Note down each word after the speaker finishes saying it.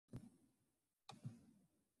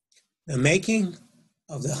The Making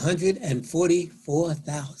of the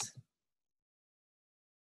 144,000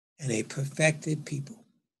 and a Perfected People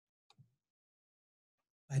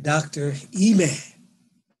by Dr. Emanuel,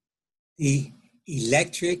 the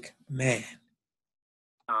Electric Man.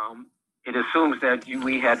 It assumes that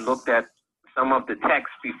we had looked at some of the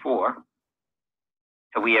text before,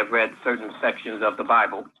 and we have read certain sections of the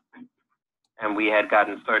Bible, and we had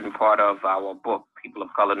gotten certain part of our book, People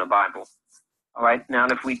of Color in the Bible. All right, now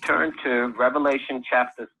if we turn to Revelation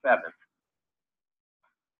chapter 7,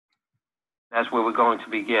 that's where we're going to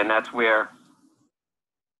begin. That's where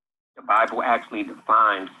the Bible actually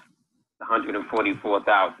defines the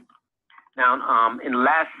 144,000. Now, in the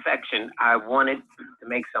last section, I wanted to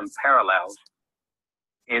make some parallels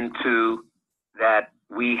into that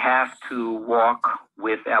we have to walk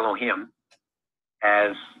with Elo-him,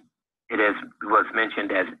 as was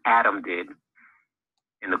mentioned as Adam did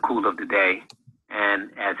in the cool of the day,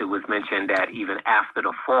 and as it was mentioned that even after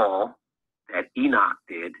the fall, that Enoch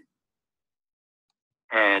did.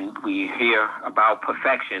 And we hear about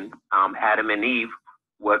perfection. Adam and Eve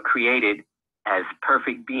were created as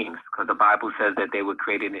perfect beings, because the Bible says that they were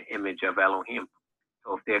created in the image of Elo-him.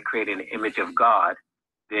 So if they're created in the image of God,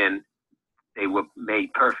 then they were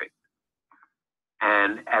made perfect.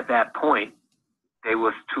 And at that point, they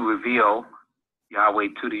was to reveal Yahweh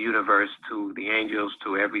to the universe, to the angels,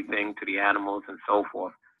 to everything, to the animals, and so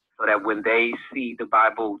forth. So that when they see, the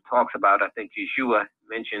Bible talks about, I think Yeshua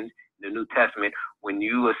mentioned in the New Testament, when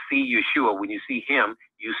you see Yeshua, when you see him,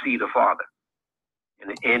 you see the Father.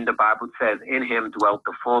 And in the Bible says, in him dwelt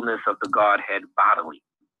the fullness of the Godhead bodily.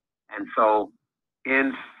 And so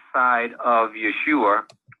inside of Yeshua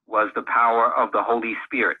was the power of the Holy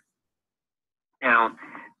Spirit. Now,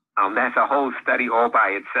 that's a whole study all by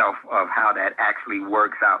itself of how that actually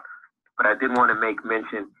works out. But I did want to make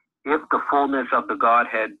mention, if the fullness of the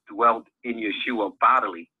Godhead dwelt in Yeshua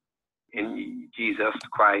bodily, in Jesus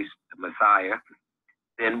Christ, the Messiah,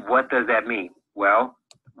 then what does that mean? Well,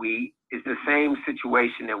 it's the same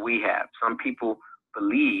situation that we have. Some people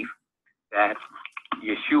believe that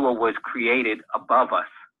Yeshua was created above us,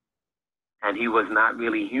 and he was not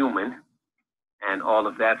really human, and all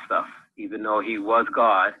of that stuff. Even though he was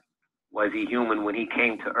God, was he human when he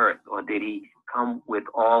came to earth? Or did he come with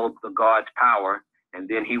all of the God's power, and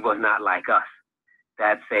then he was not like us?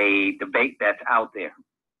 That's a debate that's out there.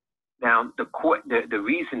 Now, the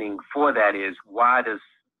reasoning for that is, why does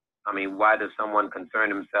someone concern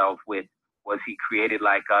himself with, was he created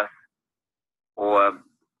like us? Or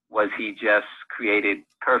was he just created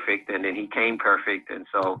perfect and then he came perfect, and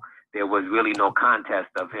so there was really no contest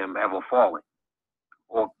of him ever falling?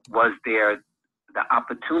 Or was there the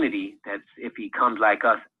opportunity that if he comes like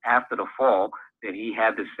us after the fall, then he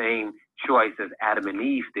had the same choice as Adam and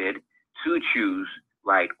Eve did to choose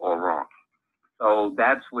right or wrong? So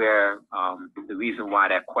that's where the reason why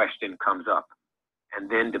that question comes up. And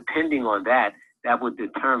then depending on that, that would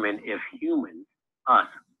determine if humans, us,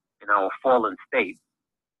 in our fallen state,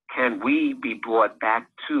 can we be brought back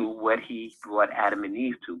to what he brought Adam and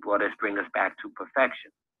Eve to, bring us back to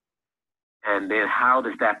perfection? And then how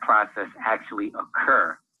does that process actually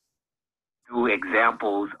occur? Through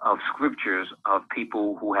examples of scriptures of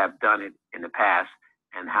people who have done it in the past,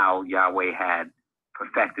 and how Yahweh had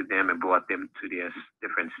perfected them and brought them to their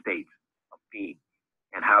different states of being.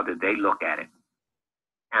 And how did they look at it?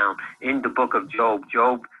 Now, in the book of Job,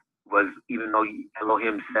 Job was, even though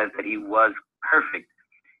Elo-him says that he was perfect,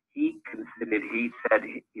 he said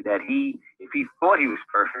that if he thought he was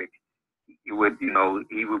perfect, he would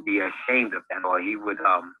be ashamed of that, or he would,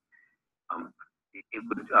 it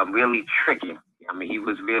would really trick him. I mean, he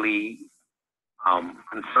was really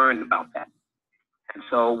concerned about that. And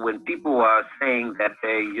so when people are saying that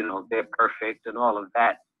they're perfect and all of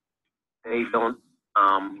that, they don't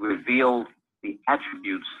reveal the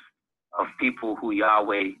attributes of people who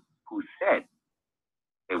Yahweh, who said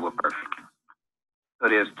they were perfect. So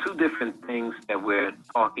there's two different things that we're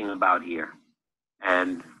talking about here.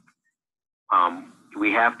 And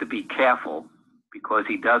we have to be careful, because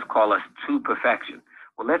he does call us to perfection.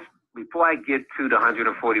 Well, before I get to the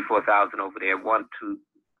 144,000 over there, I want to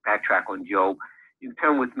backtrack on Job. You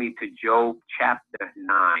turn with me to Job chapter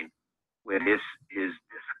 9, where this is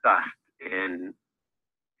discussed in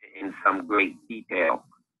some great detail,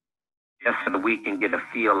 just so that we can get a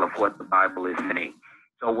feel of what the Bible is saying.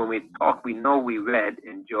 So when we talk, we read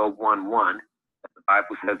in Job 1:1 that the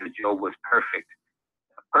Bible says that Job was perfect.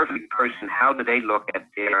 A perfect person, how do they look at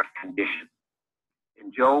their condition?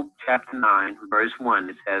 In Job chapter 9, verse 1,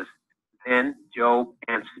 it says, "Then Job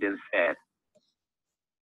answered and said,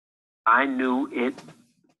 I knew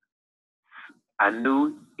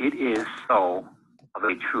it is so of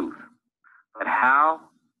a truth. But how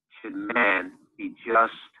should man be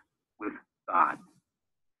just with God?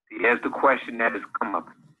 See, there's the question that has come up.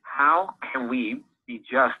 How can we be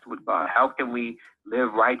just with God? How can we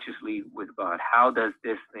live righteously with God? How does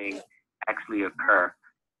this thing actually occur?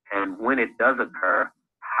 And when it does occur,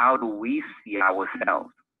 how do we see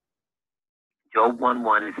ourselves? Job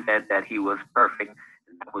 1:1, it said that he was perfect,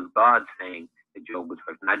 and that was God saying that Job was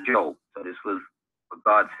perfect, not Job. So this was what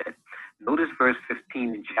God said. Notice verse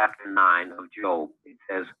 15 in chapter 9 of Job. It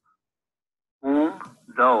says, whom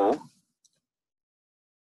though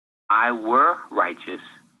I were righteous,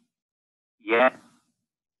 yet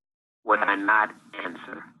would I not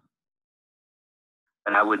answer,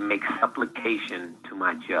 but I would make supplication to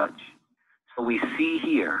my judge. So we see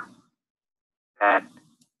here that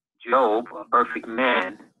Job, a perfect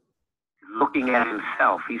man, looking at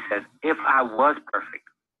himself, he says, if I was perfect,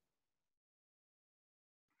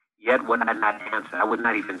 yet would I not answer. I would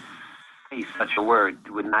not even say such a word.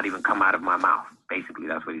 It would not even come out of my mouth. Basically,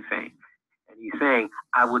 that's what he's saying. And he's saying,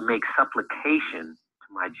 I would make supplication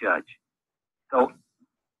to my judge. So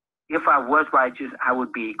if I was righteous, I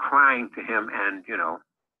would be crying to him and,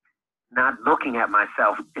 not looking at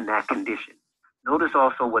myself in that condition. Notice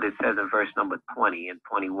also what it says in verse number 20 and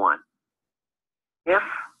 21. If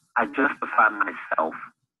I justify myself,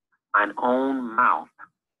 mine own mouth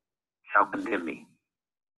shall condemn me.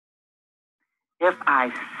 If I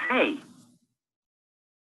say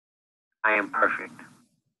I am perfect,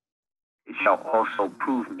 it shall also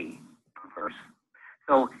prove me perverse.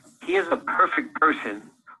 So here's a perfect person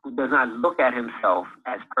who does not look at himself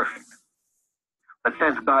as perfect. But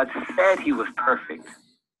since God said he was perfect,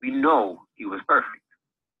 we know he was perfect.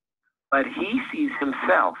 But he sees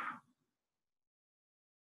himself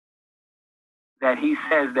that he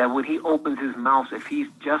says that when he opens his mouth, if he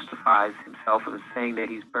justifies himself in saying that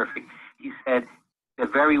he's perfect, he said the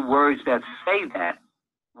very words that say that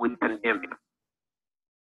would condemn him.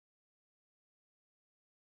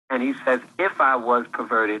 And he says, if I was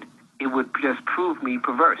perverted, it would just prove me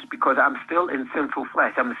perverse because I'm still in sinful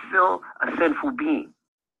flesh. I'm still a sinful being.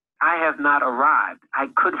 I have not arrived. I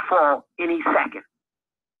could fall any second,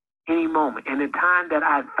 any moment. And the time that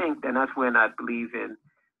I think, and that's when I believe in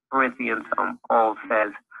Corinthians, Paul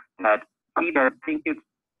says that he that thinketh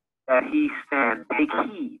that he stand, take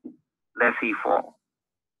heed lest he fall.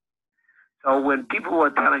 So when people are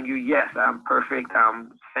telling you, yes, I'm perfect,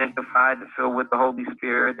 I'm sanctified and filled with the Holy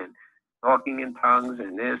Spirit and talking in tongues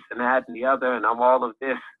and this and that and the other, and I'm all of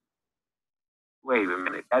this, wait a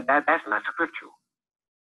minute, that's not scriptural.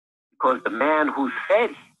 Because the man who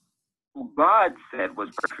God said was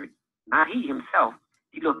perfect, not he himself,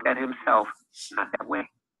 he looked at himself not that way.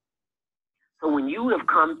 So when you have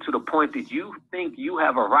come to the point that you think you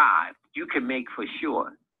have arrived, you can make for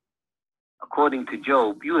sure, according to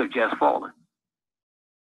Job, you have just fallen.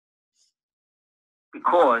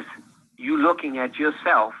 Because you're looking at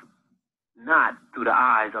yourself not through the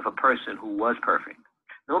eyes of a person who was perfect.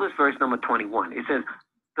 Notice verse number 21. It says,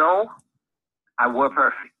 though I were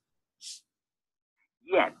perfect,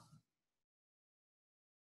 yet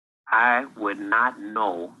I would not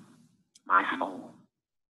know my soul.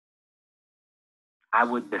 I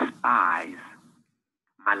would despise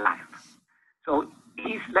my life. So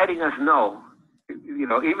he's letting us know,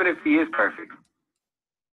 even if he is perfect,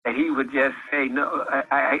 that he would just say, no,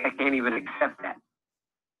 I can't even accept that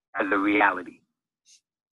as a reality.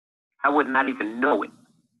 I would not even know it.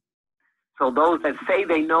 So those that say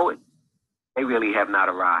they know it, they really have not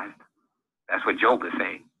arrived. That's what Job is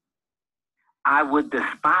saying. I would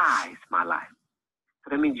despise my life.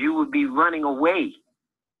 So that means you would be running away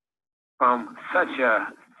from such a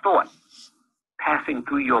thought passing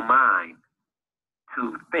through your mind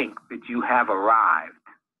to think that you have arrived.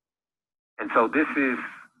 And so this is,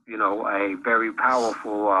 a very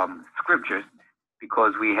powerful scripture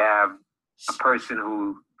because we have a person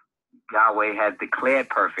who Yahweh has declared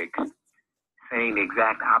perfect, saying the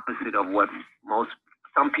exact opposite of what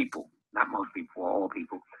some people, not most people, all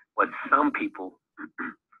people, what some people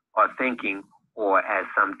are thinking, or as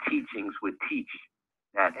some teachings would teach,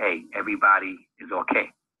 that, hey, everybody is okay.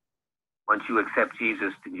 Once you accept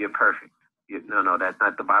Jesus, then you're perfect. No, that's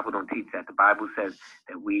not, the Bible don't teach that. The Bible says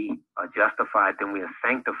that we are justified, then we are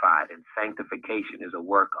sanctified, and sanctification is a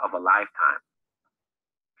work of a lifetime.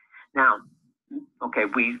 Now, okay,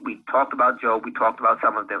 we talked about Job, we talked about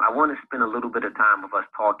some of them. I want to spend a little bit of time of us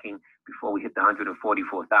talking before we hit the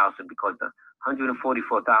 144,000, because the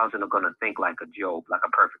 144,000 are going to think like a Job, like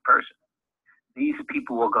a perfect person. These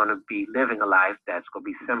people are going to be living a life that's going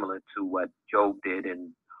to be similar to what Job did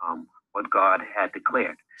and what God had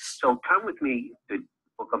declared. So turn with me to the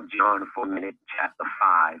book of John for a minute, chapter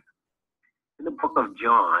 5. In the book of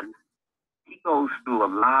John, he goes through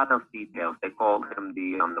a lot of details. They call him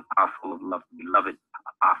the apostle of love, the beloved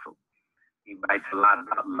apostle. He writes a lot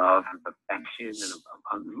about love and perfection,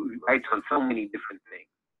 and he writes on so many different things.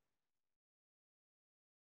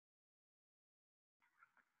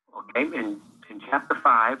 Okay, in chapter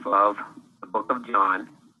 5 of the book of John,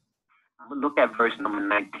 I'm going to look at verse number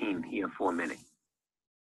 19 here for a minute.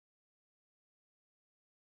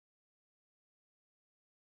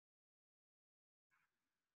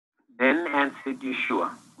 Then answered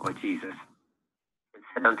Yeshua, or Jesus, and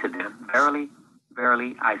said unto them, Verily,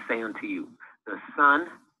 verily, I say unto you, the Son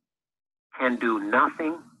can do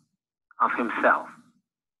nothing of himself,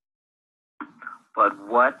 but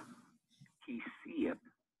what he seeth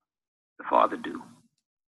the Father do.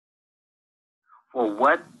 For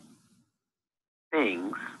what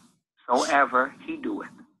things soever he doeth,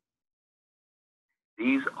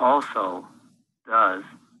 these also does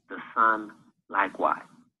the Son likewise.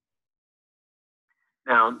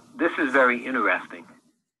 Now, this is very interesting.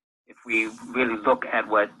 If we really look at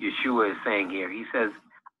what Yeshua is saying here, he says,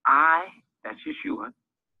 I, that's Yeshua,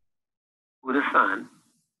 who the Son,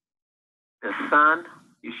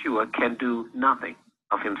 Yeshua, can do nothing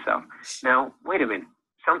of himself. Now, wait a minute.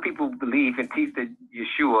 Some people believe and teach that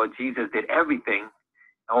Yeshua, Jesus, did everything,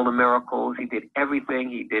 all the miracles, he did everything,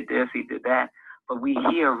 he did this, he did that. But we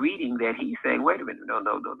hear reading that he's saying, wait a minute, no,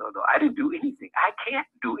 I didn't do anything. I can't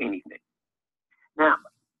do anything. Now,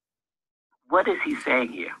 what is he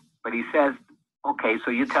saying here? But he says, okay,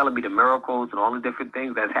 so you're telling me the miracles and all the different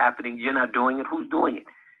things that's happening, you're not doing it. Who's doing it?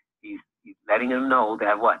 He's letting him know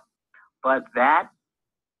that what? But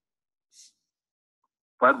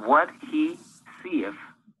what he seeth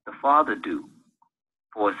the Father do,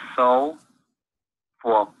 for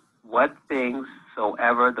what things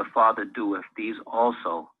soever the Father doeth, these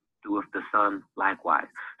also doeth the Son likewise.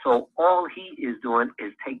 So all he is doing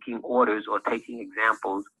is taking orders or taking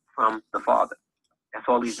examples from the Father. That's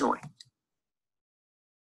all he's doing.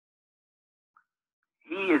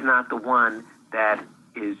 He is not the one that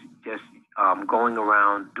is just going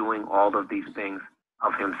around doing all of these things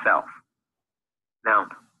of himself. Now,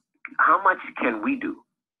 how much can we do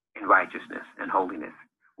in righteousness and holiness?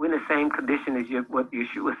 We're in the same condition as what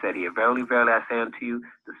Yeshua said here. Verily, verily, I say unto you,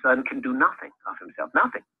 the Son can do nothing of himself.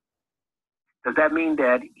 Nothing. Does that mean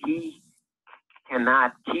that he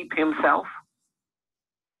cannot keep himself?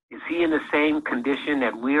 Is he in the same condition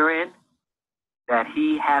that we're in? That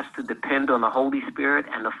he has to depend on the Holy Spirit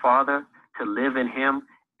and the Father to live in him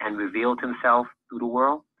and reveal himself through the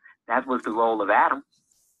world? That was the role of Adam.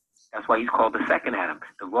 That's why he's called the second Adam.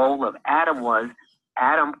 The role of Adam was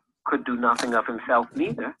Adam could do nothing of himself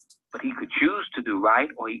neither, but he could choose to do right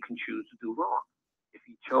or he can choose to do wrong. If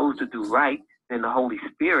he chose to do right, then the Holy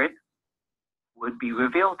Spirit would be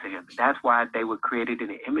revealed to him. That's why they were created in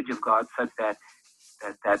the image of God, such that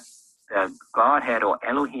the Godhead or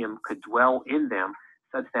Elo-him could dwell in them,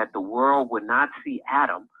 such that the world would not see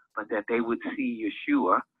Adam, but that they would see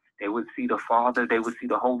Yeshua, they would see the Father, they would see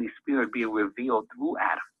the Holy Spirit being revealed through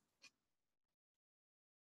Adam.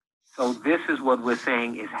 So this is what we're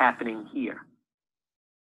saying is happening here.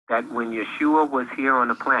 That when Yeshua was here on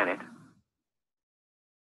the planet,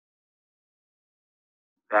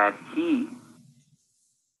 that he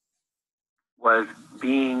was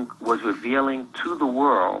revealing to the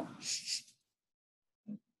world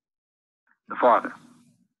the Father.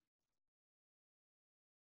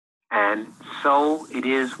 And so it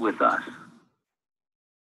is with us.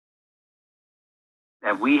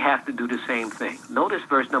 That we have to do the same thing. Notice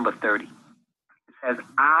verse number 30. It says,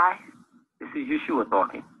 this is Yeshua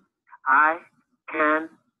talking, I can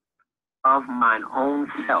of mine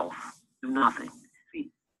own self do nothing.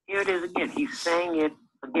 See, here it is again. He's saying it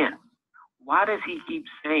again. Why does he keep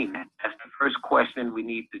saying that? That's the first question we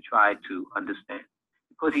need to try to understand.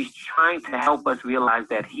 Because he's trying to help us realize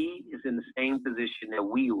that he is in the same position that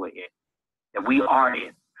we were in, that we are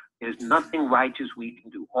in. There's nothing righteous we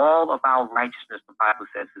can do. All of our righteousness, the Bible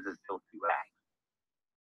says, is a filthy rag.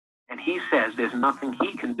 And he says there's nothing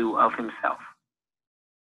he can do of himself.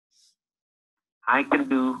 I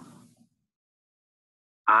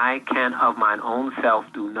can of mine own self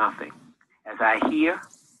do nothing. As I hear,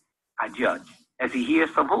 I judge. As he hears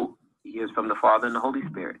from who? He hears from the Father and the Holy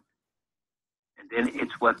Spirit. And then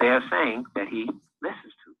it's what they're saying that he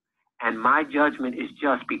listens to. And my judgment is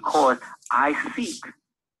just because I seek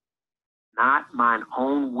not mine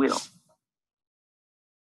own will,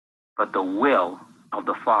 but the will of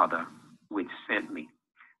the Father which sent me.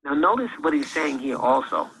 Now notice what he's saying here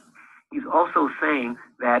also. he's also saying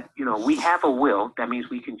that, we have a will. That means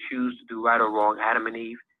we can choose to do right or wrong. Adam and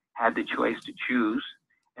Eve had the choice to choose.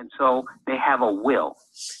 And so they have a will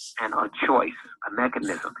and a choice, a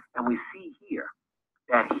mechanism. And we see here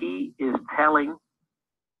that he is telling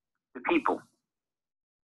the people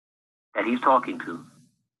that he's talking to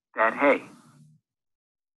that, hey,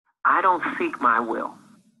 I don't seek my will.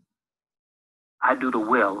 I do the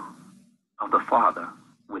will of the Father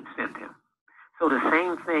which sent him. So the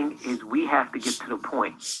same thing is we have to get to the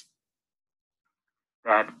point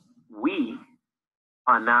that we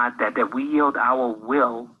are not, that we yield our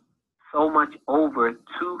will so much over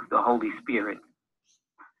to the Holy Spirit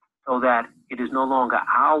so that it is no longer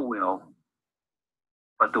our will,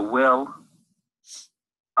 but the will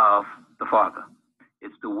of the Father.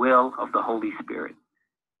 It's the will of the Holy Spirit.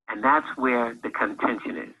 And that's where the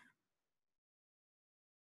contention is.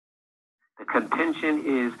 The contention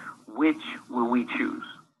is, which will we choose?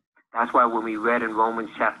 That's why when we read in Romans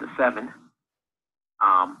chapter 7,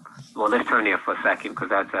 well, let's turn there for a second because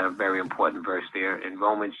that's a very important verse there. In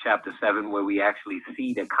Romans chapter 7, where we actually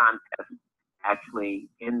see the contest actually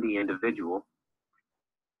in the individual.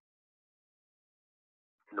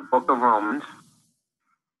 In the book of Romans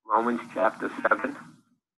chapter 7,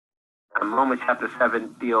 and Romans chapter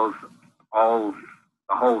 7 deals the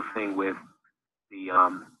whole thing with the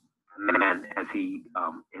man as he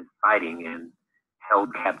is fighting and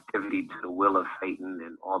held captivity to the will of Satan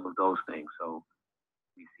and all of those things. So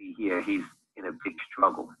we see here he's in a big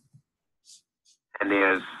struggle. And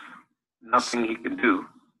there's nothing he can do.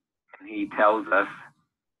 And he tells us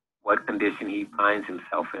what condition he finds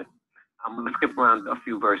himself in. I'm going to skip around a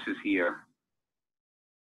few verses here.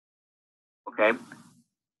 Okay?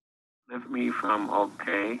 Lift me from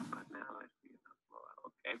okay. But now let's see.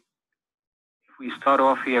 Okay. If we start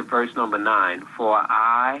off here at verse number 9. For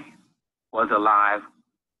I was alive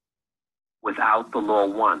without the law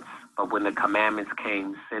once, but when the commandments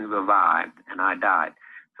came, sin revived, and I died.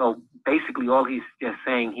 So basically all he's just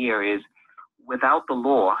saying here is, without the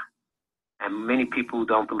law, and many people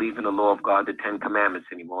don't believe in the law of God, the 10 commandments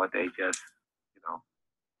anymore, they just,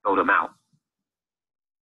 throw them out.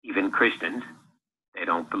 Even Christians, they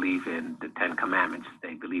don't believe in the 10 commandments.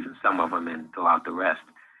 They believe in some of them and throw out the rest.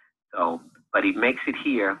 So, but he makes it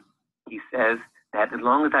here. He says that as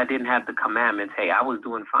long as I didn't have the commandments, hey, I was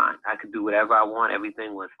doing fine. I could do whatever I want.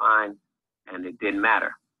 Everything was fine, and it didn't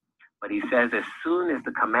matter. But he says as soon as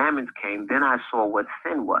the commandments came, then I saw what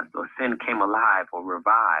sin was, or sin came alive or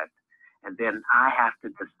revived. And then I have to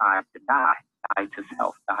decide to die to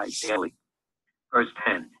self, die daily. Verse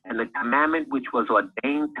 10, and the commandment which was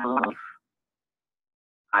ordained to life,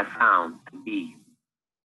 I found to be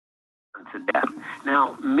unto death.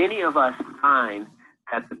 Now, many of us find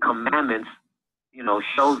that the commandments,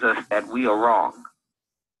 shows us that we are wrong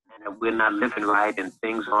and that we're not living right and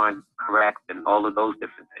things aren't correct and all of those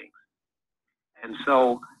different things. And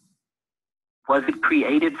so, was it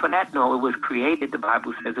created for that? No, it was created, the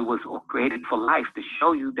Bible says it was created for life, to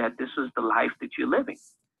show you that this is the life that you're living.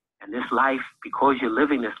 And this life, because you're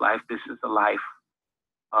living this life, this is the life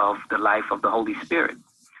of the Holy Spirit.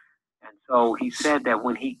 And so he said that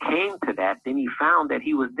when he came to that, then he found that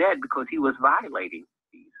he was dead because he was violating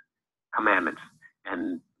these commandments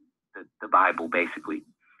and the Bible, basically.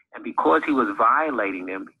 And because he was violating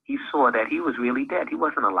them, he saw that he was really dead. He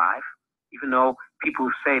wasn't alive. Even though people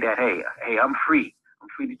say that, hey, I'm free. I'm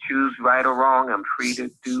free to choose right or wrong. I'm free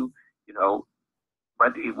to do,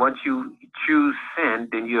 but once you choose sin,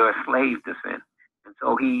 then you're a slave to sin. And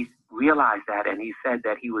so he realized that, and he said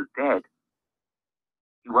that he was dead.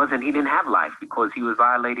 He didn't have life because he was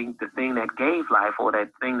violating the thing that gave life, or that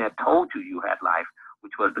thing that told you had life,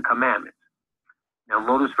 which was the commandments. Now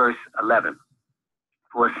notice verse 11.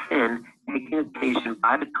 For sin, taking occasion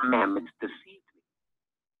by the commandments, deceived me.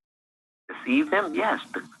 Deceive them? Yes,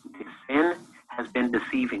 the sin has been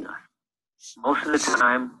deceiving us. Most of the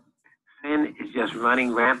time, sin is just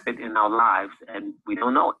running rampant in our lives and we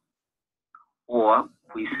don't know it. Or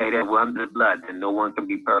we say that we're under the blood and no one can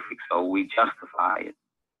be perfect, so we justify it.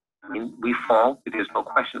 I mean, we fall, but there's no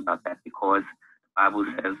question about that, because the Bible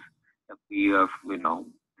says that we have,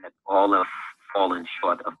 that all have fallen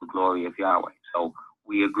short of the glory of Yahweh. So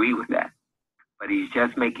we agree with that. But he's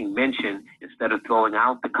just making mention, instead of throwing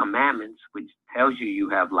out the commandments, which tells you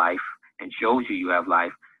have life and shows you have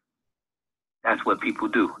life, that's what people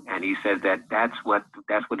do. And he says that that's what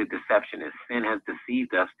the deception is. Sin has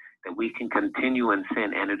deceived us, that we can continue in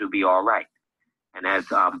sin and it'll be all right. And as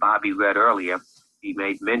Bobby read earlier, he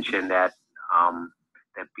made mention that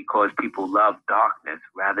that because people love darkness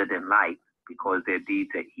rather than light, because their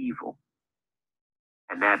deeds are evil.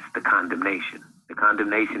 And that's the condemnation. The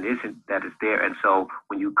condemnation isn't that it's there. And so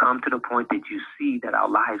when you come to the point that you see that our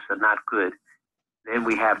lives are not good, then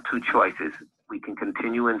we have two choices. We can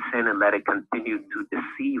continue in sin and let it continue to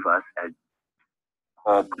deceive us, as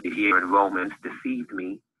Paul put it here in Romans, deceived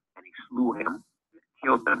me, and he slew him,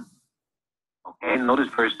 killed him. Okay, notice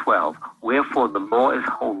verse 12. Wherefore the law is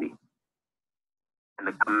holy, and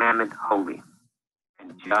the commandment holy,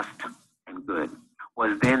 and just and good.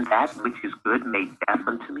 Was then that which is good made death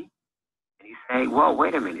unto me? And he's saying, well,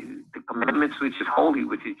 wait a minute. The commandments which is holy,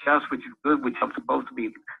 which is just, which is good, which I'm supposed to be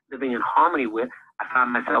living in harmony with, I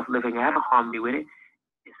find myself living out of harmony with it.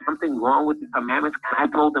 Is something wrong with the commandments? Can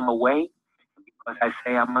I throw them away because I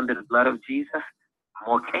say I'm under the blood of Jesus?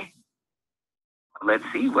 I'm okay. Well, let's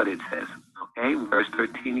see what it says. Okay, in verse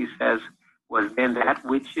 13 he says, was then that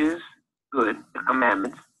which is good, the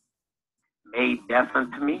commandments, made death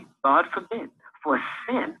unto me? God forbid. For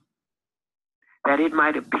sin, that it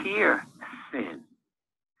might appear sin.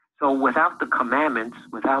 So without the commandments,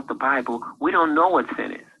 without the Bible, we don't know what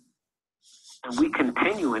sin is. And we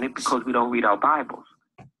continue in it because we don't read our Bibles.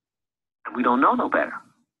 And we don't know no better.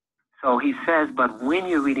 So he says, but when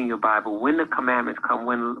you're reading your Bible, when the commandments come,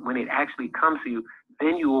 when it actually comes to you,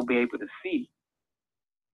 then you will be able to see,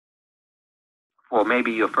 for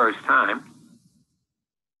maybe your first time,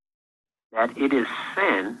 that it is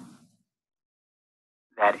sin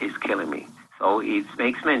that is killing me. So he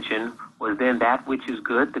makes mention, was then that which is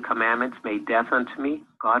good, the commandments, made death unto me?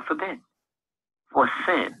 God forbid. For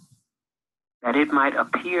sin, that it might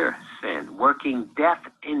appear sin, working death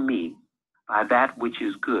in me by that which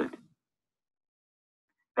is good.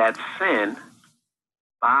 That sin,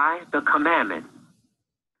 by the commandment,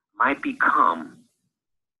 might become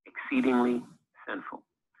exceedingly sinful.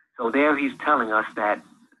 So there he's telling us that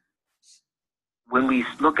when we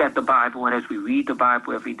look at the Bible and as we read the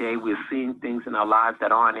Bible every day, we're seeing things in our lives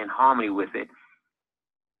that aren't in harmony with it.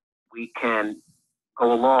 We can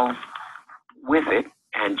go along with it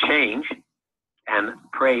and change and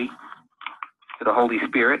pray to the Holy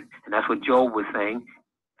Spirit. And that's what Job was saying.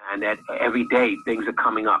 And that every day things are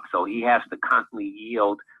coming up. So he has to constantly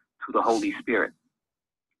yield to the Holy Spirit.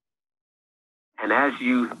 And as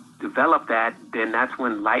you develop that, then that's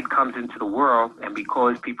when light comes into the world. And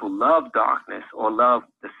because people love darkness or love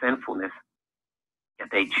the sinfulness, if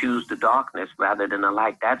they choose the darkness rather than the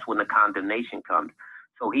light, that's when the condemnation comes.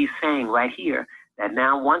 So he's saying right here that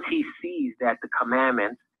now once he sees that the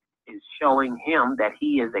commandments is showing him that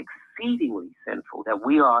he is exceedingly sinful, that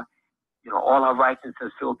we are, all our righteousness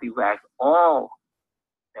is filthy rags, all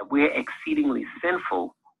that we're exceedingly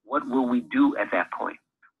sinful, what will we do at that point?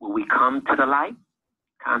 Will we come to the light,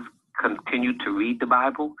 continue to read the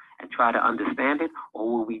Bible and try to understand it, or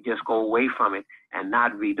will we just go away from it and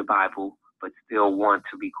not read the Bible but still want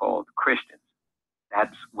to be called Christians?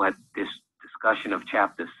 That's what this discussion of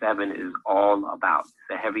chapter 7 is all about.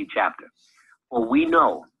 It's a heavy chapter. For we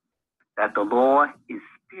know that the law is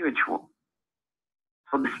spiritual.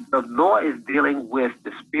 So the law is dealing with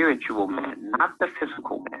the spiritual man, not the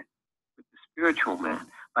physical man, but the spiritual man.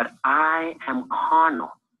 But I am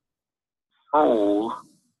carnal, soul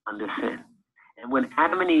under sin. And when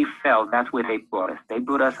Adam and Eve fell, that's where they brought us. They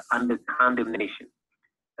brought us under condemnation.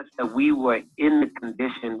 Such that we were in the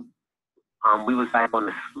condition, we was like on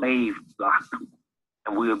a slave block,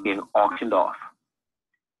 and we were being auctioned off.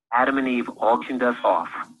 Adam and Eve auctioned us off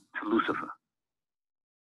to Lucifer.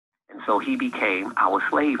 And so he became our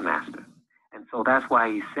slave master. And so that's why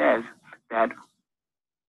he says that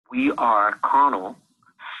we are carnal,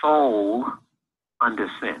 soul under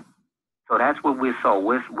sin. So that's what we're soul.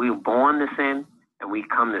 We're born to sin and we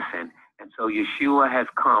come to sin. And so Yeshua has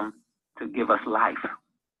come to give us life.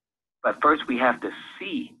 But first we have to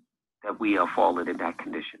see that we are fallen in that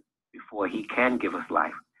condition before he can give us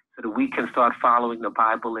life, so that we can start following the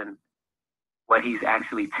Bible and what he's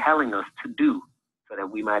actually telling us to do, so that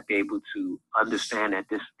we might be able to understand that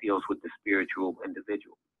this deals with the spiritual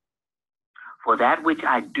individual. For that which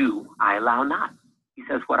I do, I allow not. He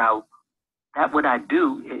says, what I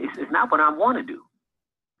do is not what I want to do.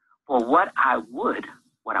 For what I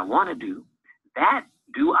want to do, that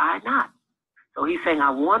do I not. So he's saying,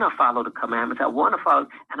 I want to follow the commandments. I want to follow,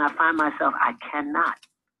 and I find myself, I cannot,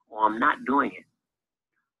 or I'm not doing it.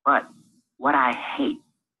 But what I hate,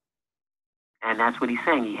 and that's what he's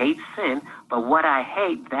saying. He hates sin, but what I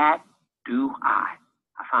hate, that do I.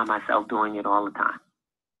 I find myself doing it all the time.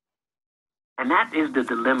 And that is the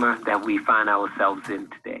dilemma that we find ourselves in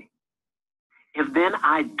today. If then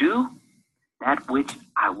I do that which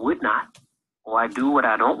I would not, or I do what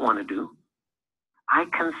I don't want to do, I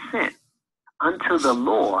consent unto the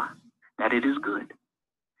law that it is good.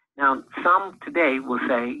 Now, some today will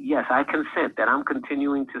say, yes, I consent that I'm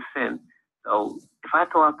continuing to sin. So if I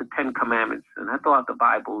throw out the 10 Commandments and I throw out the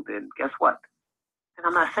Bible, then guess what? Then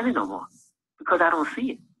I'm not sinning no more because I don't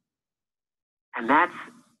see it. And that's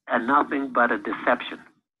nothing but a deception.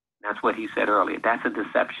 That's what he said earlier. That's a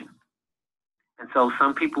deception. And so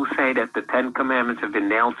some people say that the 10 Commandments have been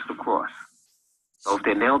nailed to the cross. So if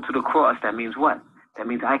they're nailed to the cross, that means what? That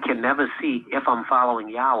means I can never see if I'm following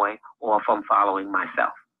Yahweh or if I'm following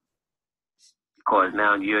myself. Because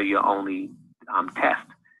now you're your only test.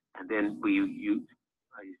 And then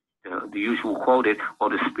the usual quoted, or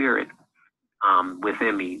the Spirit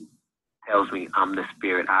within me tells me I'm the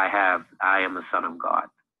Spirit. I am a son of God.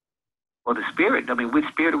 Well, the Spirit, which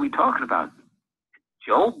Spirit are we talking about?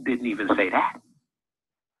 Job didn't even say that.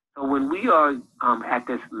 So when we are at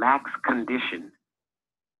this lax condition,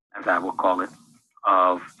 as I will call it,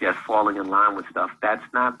 of just falling in line with stuff, that's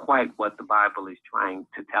not quite what the Bible is trying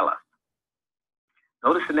to tell us.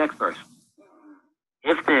 Notice the next verse.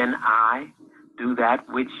 If then I do that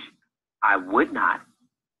which I would not,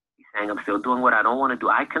 he's saying I'm still doing what I don't want to do,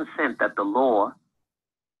 I consent that the law,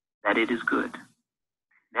 that it is good.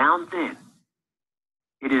 Now then,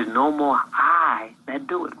 it is no more I that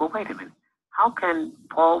do it. Well, wait a minute. How can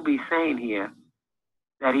Paul be saying here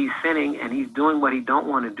that he's sinning and he's doing what he don't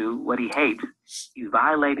want to do, what he hates? He's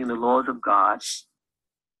violating the laws of God.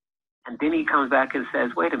 And then he comes back and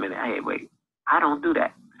says, wait a minute, hey, wait, I don't do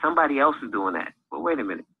that. Somebody else is doing that. Well, wait a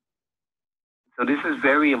minute. So this is a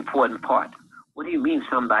very important part. What do you mean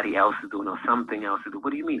somebody else is doing or something else is doing?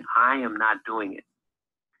 What do you mean I am not doing it?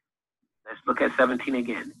 Let's look at 17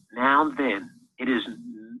 again. Now then, it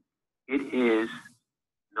is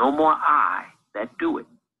no more I that do it.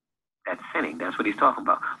 That's sinning. That's what he's talking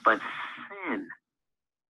about. But sin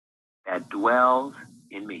that dwells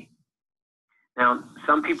in me. Now,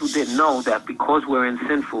 some people didn't know that because we're in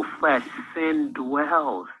sinful flesh, sin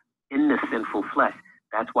dwells in the sinful flesh.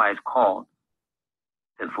 That's why it's called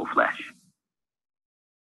sinful flesh.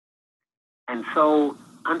 And so,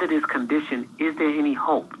 under this condition, is there any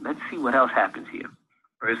hope? Let's see what else happens here.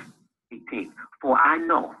 Verse 18. For I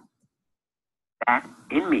know that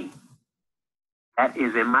in me, that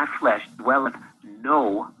is in my flesh, dwelleth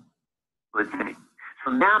no good thing.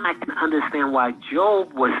 So now I can understand why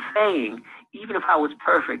Job was saying, even if I was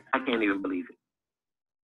perfect, I can't even believe it.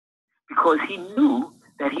 Because he knew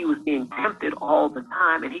that he was being tempted all the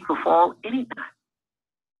time and he could fall anytime.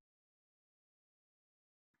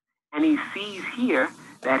 And he sees here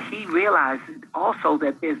that he realizes also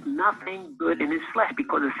that there's nothing good in his flesh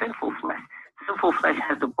because of sinful flesh. Sinful flesh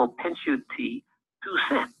has the propensity to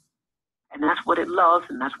sin. And that's what it loves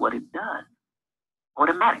and that's what it does.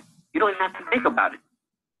 Automatic. You don't even have to think about it.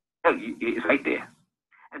 It's right there.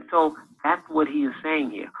 And so that's what he is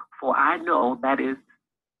saying here. For I know that is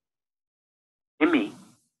in me,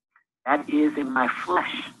 that is in my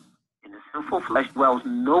flesh. In the sinful flesh dwells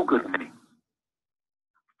no good thing.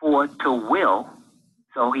 For to will,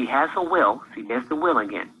 so he has a will. See, there's the will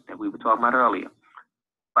again that we were talking about earlier.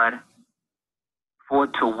 But for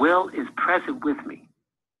to will is present with me.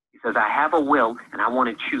 He says, I have a will and I want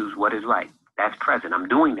to choose what is right. That's present. I'm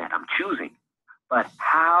doing that. I'm choosing. But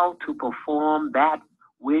how to perform that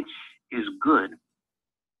which is good,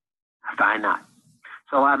 I find not.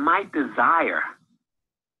 So I might desire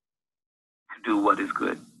to do what is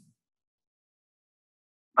good.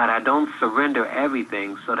 But I don't surrender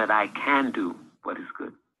everything so that I can do what is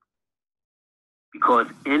good. Because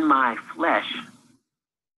in my flesh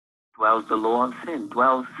dwells the law of sin,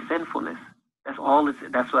 dwells sinfulness. That's all it's,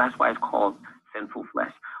 that's why it's called sinful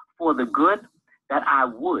flesh. For the good that I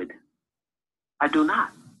would, I do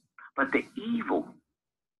not. But the evil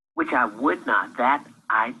which I would not, that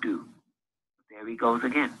I do. There he goes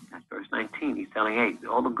again. That's verse 19. He's telling, hey,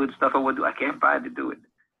 all the good stuff I would do, I can't find to do it.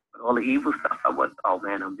 But all the evil stuff I would, oh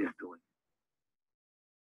man, I'm just doing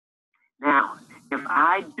it. Now, if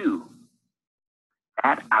I do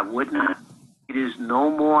that I would not, it is no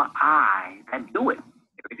more I that do it.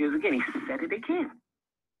 There it is again. He said it again.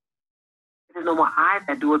 It is no more I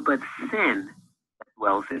that do it, but sin that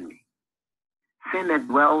dwells in me. Sin that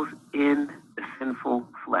dwells in the sinful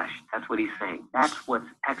flesh. That's what he's saying. That's what's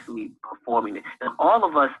actually performing it. And all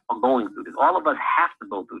of us are going through this. All of us have to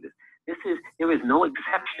go through this. There is no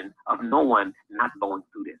exception of no one not going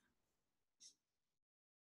through this.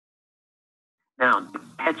 Now, the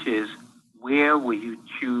catch is, where will you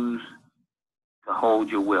choose to hold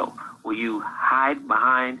your will? Will you hide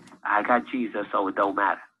behind, I got Jesus, so it don't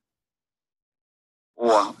matter?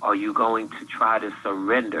 Or are you going to try to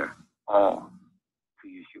surrender all to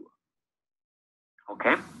Yeshua?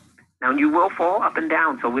 Okay? Now, you will fall up and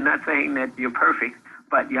down, so we're not saying that you're perfect,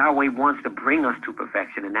 But Yahweh wants to bring us to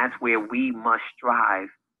perfection, and that's where we must strive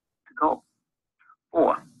to go.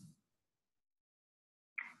 4.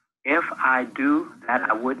 If I do that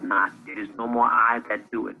I would not, it is no more I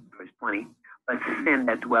that do it. Verse 20. But sin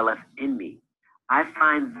that dwelleth in me. I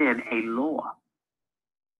find then a law.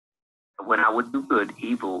 When I would do good,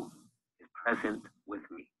 evil is present with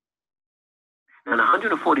me. Now,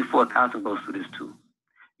 144,000 goes through this too.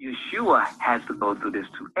 Yeshua has to go through this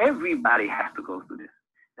too. Everybody has to go through this.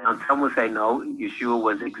 Now, some will say, no, Yeshua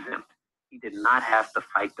was exempt. He did not have to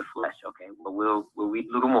fight the flesh. Okay, well, we'll read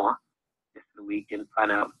a little more just so we can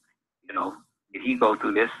find out, did he go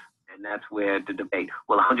through this? And that's where the debate.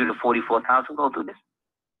 Will 144,000 go through this?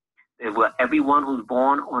 Will everyone who's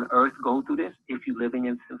born on earth go through this if you're living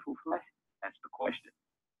in sinful flesh? That's the question.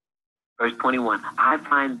 Verse 21, I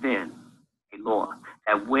find then a law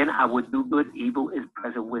that when I would do good, evil is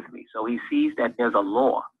present with me. So he sees that there's a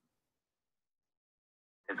law.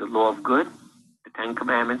 There's a law of good, the 10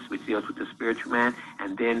 Commandments, which deals with the spiritual man,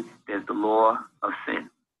 and then there's the law of sin.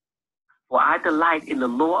 For I delight in the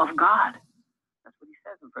law of God. That's what he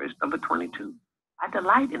says in verse number 22. I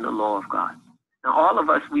delight in the law of God. Now, all of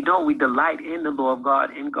us, we know we delight in the law of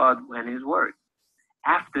God, in God and his word.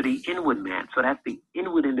 After the inward man. So that's the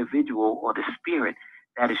inward individual or the spirit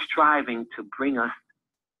that is striving to bring us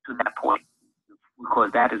to that point.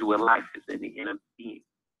 Because that is where life is, in the inner being.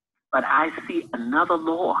 But I see another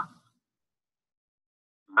law,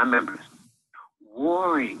 my members,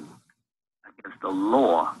 warring against the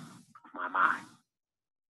law of my mind.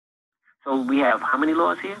 So we have how many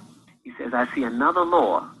laws here? He says, I see another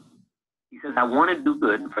law. He says, I want to do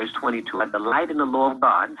good, in verse 22. I delight in the law of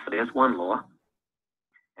God. So there's one law.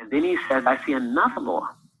 And then he says, I see another law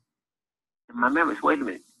in my members. Wait a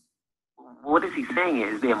minute. What is he saying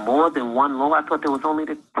here? Is there more than one law? I thought there was only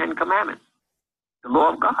the 10 Commandments. The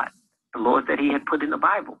law of God. The laws that he had put in the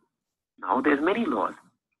Bible. No, there's many laws.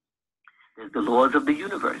 There's the laws of the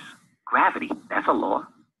universe. Gravity, that's a law.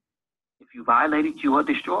 If you violate it, you are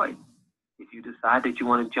destroyed. If you decide that you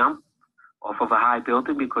want to jump off of a high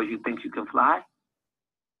building because you think you can fly,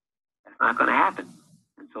 that's not going to happen.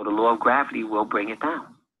 And so the law of gravity will bring it down,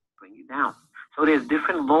 bring you down. So there's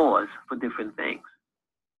different laws for different things.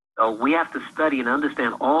 So we have to study and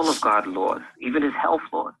understand all of God's laws, even his health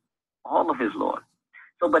laws, all of his laws.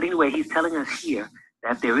 So, but anyway, he's telling us here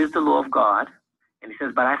that there is the law of God. And he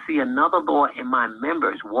says, but I see another law in my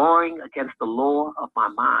members warring against the law of my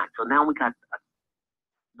mind. So now we got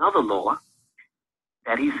another law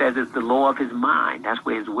that he says is the law of his mind. That's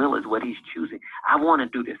where his will is, what he's choosing. I want to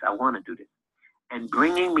do this. I want to do this. And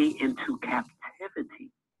bringing me into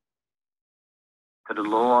captivity to the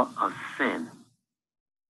law of sin,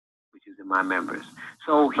 which is in my members.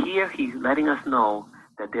 So here he's letting us know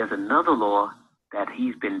that there's another law that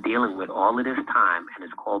he's been dealing with all of this time, and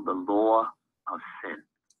it's called the law of sin.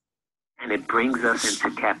 And it brings us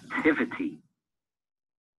into captivity,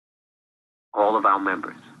 all of our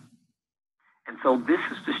members. And so this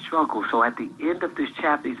is the struggle. So at the end of this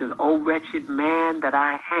chapter, he says, oh, wretched man that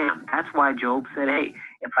I am. That's why Job said, hey,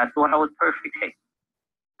 if I thought I was perfect, hey,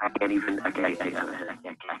 I can't believe it.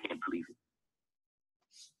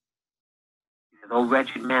 He says, oh,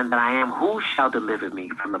 wretched man that I am, who shall deliver me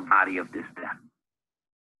from the body of this death?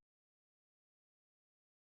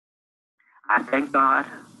 I thank God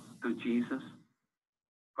through Jesus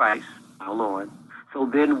Christ, our Lord. So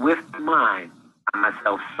then with the mind, I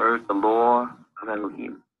myself serve the law of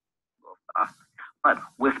Elo-him, but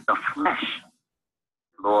with the flesh,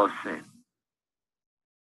 the law of sin.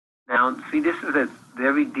 Now, see, this is a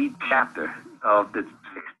very deep chapter of the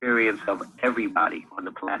experience of everybody on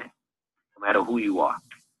the planet, no matter who you are.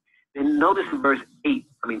 Then notice in verse 8,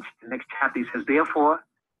 the next chapter, he says,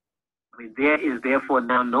 there is therefore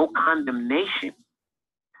now no condemnation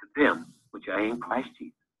to them which are in Christ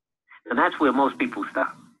Jesus. And that's where most people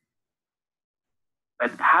stop.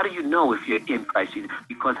 But how do you know if you're in Christ Jesus?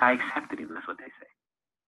 Because I accepted him, that's what they say.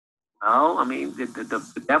 Well,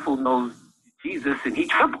 the devil knows Jesus and he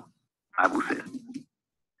trembles, the Bible says.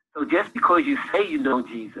 So just because you say you know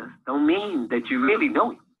Jesus, don't mean that you really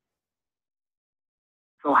know him.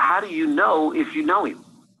 So how do you know if you know him?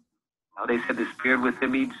 Well, they said the spirit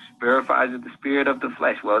within me verifies the spirit of the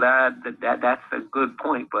flesh. Well, that's a good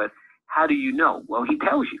point, but how do you know? Well, he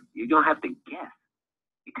tells you. You don't have to guess.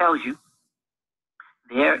 He tells you,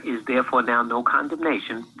 there is therefore now no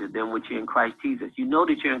condemnation to them which are in Christ Jesus. You know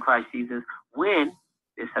that you're in Christ Jesus when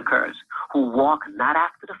this occurs, who walk not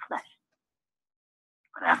after the flesh,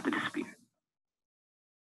 but after the spirit.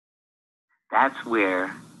 That's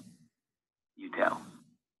where you tell.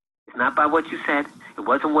 It's not by what you said. It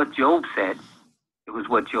wasn't what Job said. It was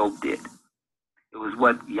what Job did. It was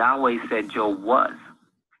what Yahweh said Job was,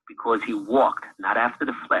 because he walked not after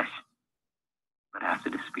the flesh, but after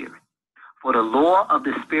the Spirit. For the law of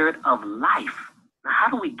the Spirit of life. Now, how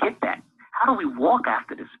do we get that? How do we walk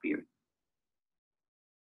after the Spirit?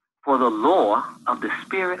 For the law of the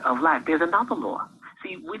Spirit of life. There's another law.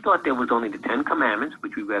 See, we thought there was only the 10 Commandments,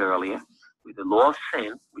 which we read earlier, with the law of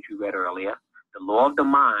sin, which we read earlier, the law of the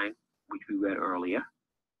mind, which we read earlier.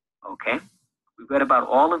 Okay? We read about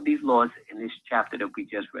all of these laws in this chapter that we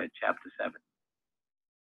just read, chapter 7.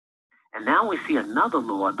 And now we see another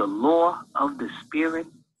law, the law of the Spirit.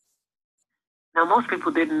 Now, most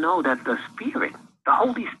people didn't know that the Spirit, the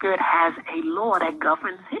Holy Spirit, has a law that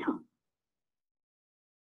governs him.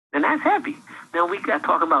 And that's heavy. Now, we got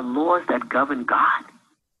talking about laws that govern God.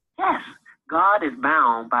 Yes, God is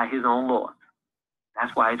bound by his own laws.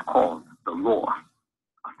 That's why it's called the law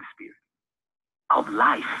of the Spirit, of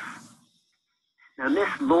life. Now, this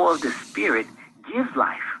law of the Spirit gives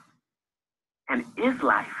life and is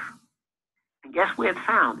life. And guess where it's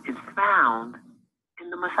found? It's found in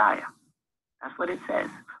the Messiah. That's what it says.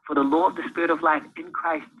 For the law of the Spirit of life in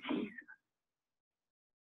Christ Jesus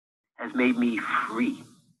has made me free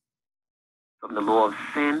from the law of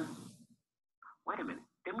sin. Wait a minute.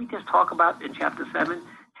 Didn't we just talk about in chapter 7?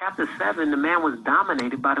 Chapter 7, the man was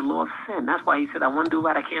dominated by the law of sin. That's why he said, I want to do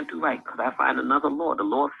right, I can't do right, because I find another law, the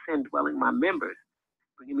law of sin dwelling in my members,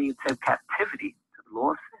 bringing me into captivity to the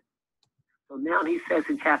law of sin. So now he says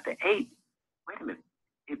in chapter 8, wait a minute.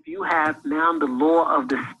 If you have now the law of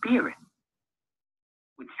the Spirit,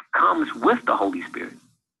 which comes with the Holy Spirit,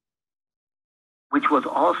 which was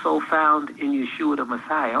also found in Yeshua the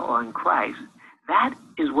Messiah, or in Christ, that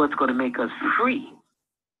is what's going to make us free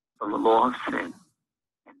from the law of sin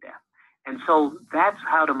and death. And so that's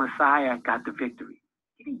how the Messiah got the victory.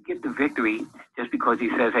 He didn't get the victory just because he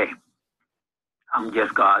says, hey, I'm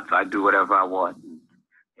just God, so I do whatever I want. And,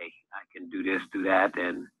 hey, I can do this, do that,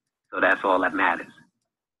 and so that's all that matters.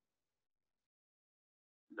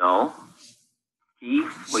 No, he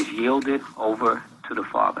was yielded over to the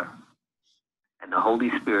Father, and the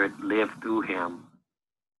Holy Spirit lived through him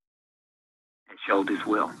and showed his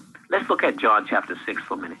will. Let's look at John chapter 6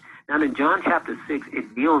 for a minute. Now, in John chapter 6,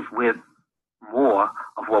 it deals with more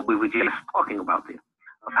of what we were just talking about there,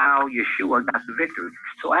 of how Yeshua got the victory.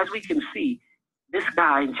 So as we can see, this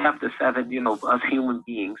guy in chapter 7, us human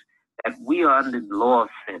beings, that we are under the law of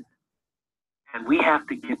sin. And we have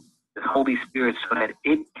to get the Holy Spirit so that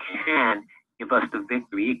it can give us the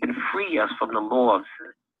victory. It can free us from the law of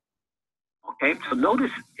sin. Okay, so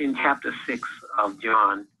notice in chapter 6 of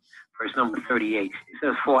John, verse number 38, it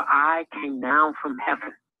says, for I came down from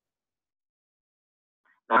heaven,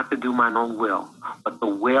 not to do mine own will, but the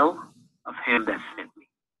will of him that sent me.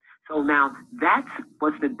 So now that's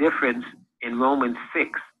what's the difference in Romans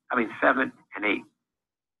 7 and 8.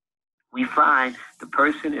 We find the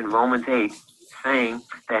person in Romans 8 saying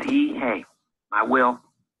that hey, my will,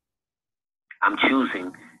 I'm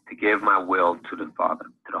choosing to give my will to the Father,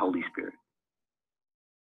 to the Holy Spirit.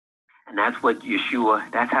 And that's what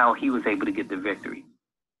Yeshua, that's how he was able to get the victory.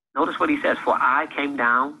 Notice what he says, for I came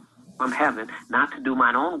down from heaven not to do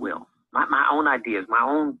mine own will, my own ideas, my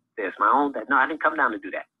own this, my own that. No, I didn't come down to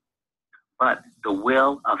do that. But the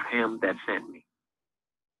will of him that sent me.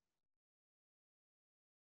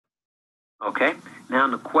 Okay? Now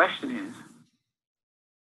the question is,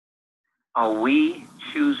 are we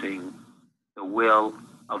choosing the will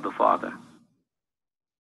of the Father?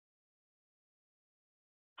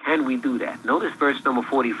 Can we do that? Notice verse number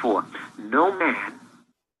 44. No man,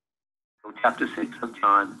 from chapter 6 of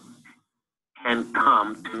John, can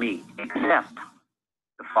come to me except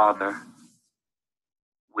the Father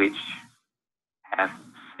which hath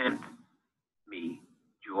sent me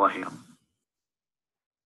draw him.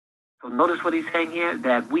 So notice what he's saying here,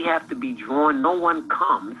 that we have to be drawn. No one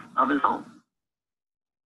comes of his own.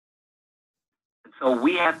 And so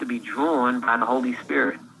we have to be drawn by the Holy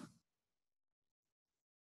Spirit.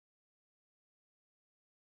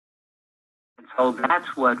 And so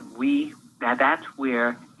that's what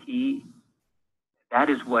that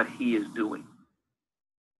is what he is doing.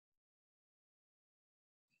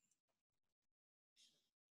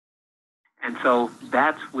 And so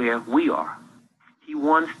that's where we are. He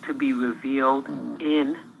wants to be revealed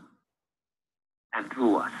in and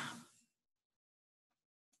through us.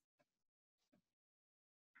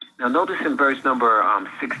 Now notice in verse number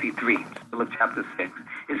 63, of chapter 6,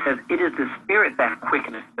 it says, it is the Spirit that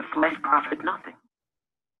quickeneth, the flesh profit nothing.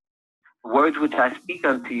 The words which I speak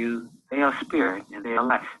unto you, they are spirit and they are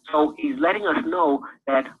life. So he's letting us know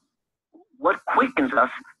that what quickens us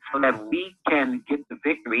so that we can get the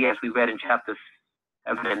victory, as we read in chapters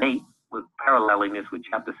 7 and 8, with paralleling this with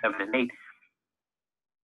chapter 7 and 8,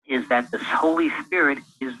 is that the Holy Spirit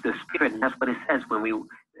is the Spirit, and that's what it says when we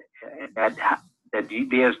that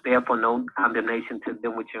there's therefore no condemnation to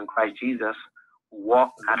them which are in Christ Jesus, who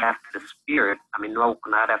walk not after the Spirit. No,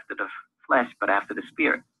 not after the flesh, but after the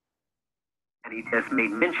Spirit. And he just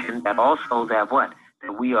made mention that also that what?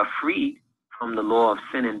 That we are freed from the law of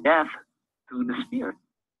sin and death through the Spirit.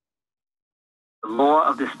 The law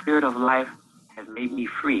of the Spirit of life has made me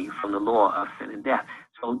free from the law of sin and death.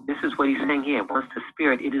 So this is what he's saying here. Once the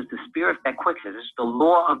Spirit, it is the Spirit that quickens. It's the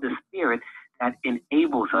law of the Spirit that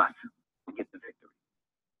enables us to get the victory.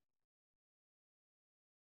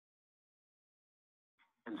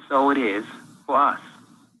 And so it is for us.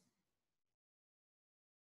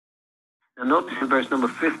 Now notice in verse number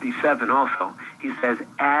 57 also, he says,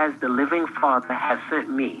 as the living Father has sent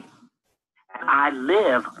me, and I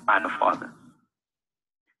live by the Father.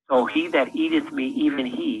 So he that eateth me, even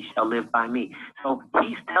he shall live by me. So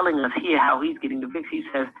he's telling us here how he's getting the victory. He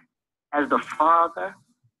says, as the Father,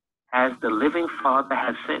 as the living Father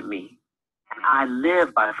has sent me, and I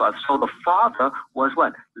live by the Father. So the Father was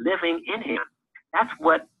what? Living in him. That's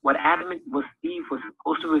what Adam and Eve was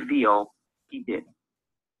supposed to reveal. He did.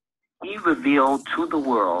 He revealed to the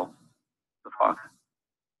world the Father,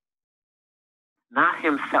 not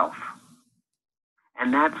himself.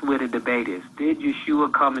 And that's where the debate is. Did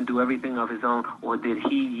Yeshua come and do everything of his own, or did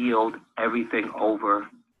he yield everything over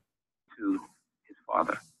to his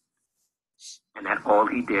Father? And that all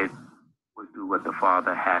he did was do what the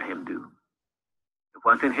Father had him do. It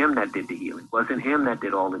wasn't him that did the healing. It wasn't him that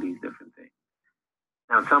did all of these different things.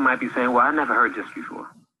 Now, some might be saying, well, I never heard this before.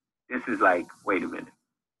 This is like, wait a minute.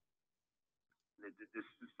 This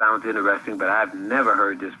sounds interesting, but I've never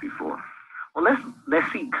heard this before. Well,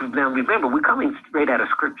 let's see, because now remember, we're coming straight out of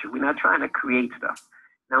Scripture. We're not trying to create stuff.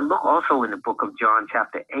 Now look also in the book of John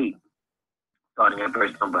chapter 8, starting at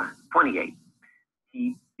verse number 28.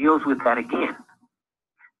 He deals with that again.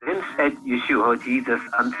 Then said Yeshua, or Jesus,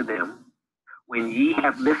 unto them, when ye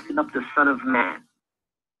have lifted up the Son of Man,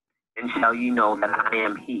 then shall ye know that I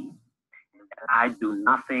am he, and that I do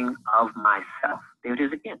nothing of myself. There it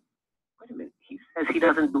is again. Wait a minute. He says he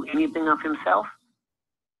doesn't do anything of himself.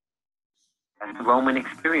 That's the Roman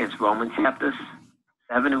experience. Romans chapter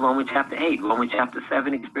 7 and Romans chapter 8. Romans chapter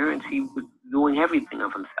 7 experience, he was doing everything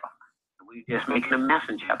of himself. We just making a mess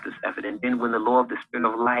in chapter 7. And then when the law of the Spirit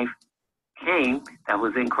of life came, that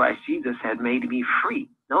was in Christ Jesus, had made me free.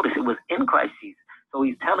 Notice it was in Christ Jesus. So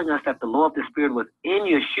he's telling us that the law of the Spirit was in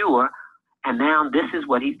Yeshua, and now this is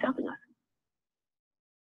what he's telling us.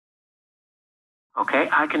 Okay,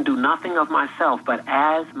 I can do nothing of myself, but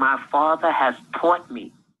as my Father has taught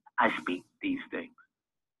me, I speak these things.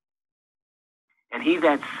 And he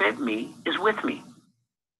that sent me is with me.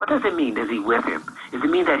 What does it mean? Is he with him? Does it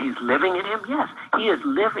mean that he's living in him? Yes, he is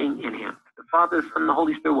living in him. The Father, the Son, and the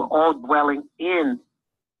Holy Spirit were all dwelling in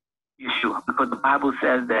Yeshua, because the Bible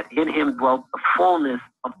says that in him dwelt the fullness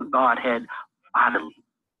of the Godhead bodily,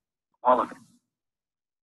 all of it.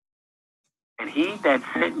 And he that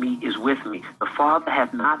sent me is with me. The Father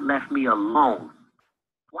hath not left me alone.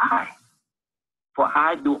 Why? For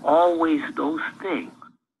I do always those things,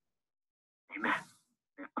 amen,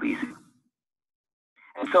 that please him.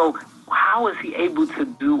 And so, how is he able to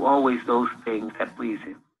do always those things that please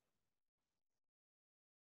him?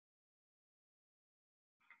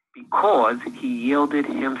 Because he yielded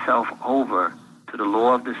himself over to the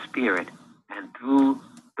law of the Spirit, and through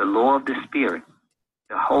the law of the Spirit,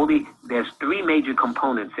 there's three major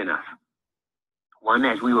components in us. One,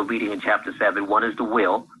 as we were reading in chapter 7, one is the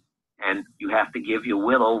will, and you have to give your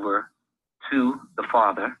will over to the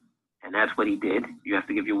Father, and that's what he did. You have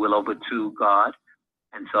to give your will over to God.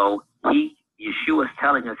 And so Yeshua is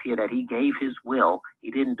telling us here that he gave his will.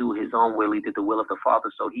 He didn't do his own will. He did the will of the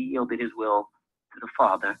Father. So he yielded his will to the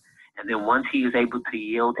Father. And then once he was able to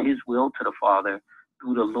yield his will to the Father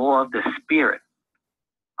through the law of the Spirit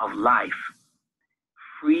of life,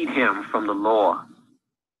 freed him from the law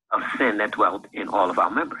of sin that dwelt in all of our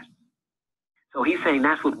members. So he's saying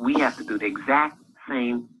that's what we have to do, the exact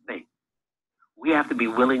same thing. We have to be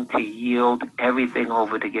willing to yield everything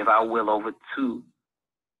over, to give our will over to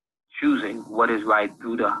choosing what is right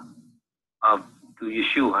through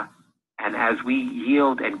Yeshua. And as we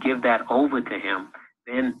yield and give that over to him,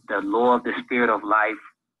 then the law of the Spirit of life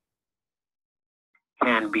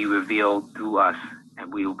can be revealed through us,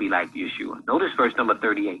 and we will be like Yeshua. Notice verse number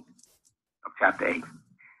 38 of chapter 8.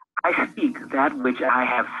 I speak that which I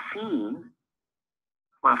have seen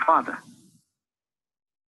my Father,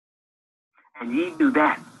 and ye do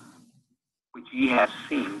that which ye have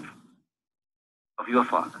seen of your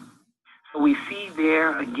Father. So we see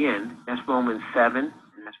there again, that's Romans 7, and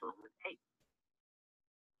that's Romans 8.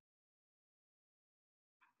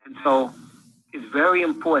 And so it's very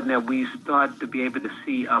important that we start to be able to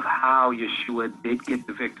see of how Yeshua did get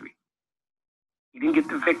the victory. He didn't get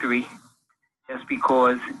the victory just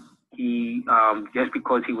because he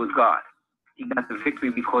was God. He got the victory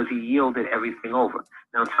because he yielded everything over.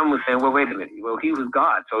 Now, some was saying, well, wait a minute. Well, he was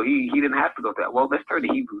God, so he didn't have to go through that. Well, let's turn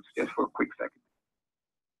to Hebrews just for a quick second.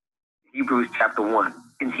 Hebrews chapter 1.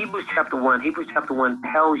 In Hebrews chapter 1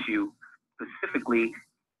 tells you specifically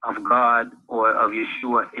of God or of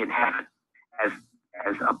Yeshua in heaven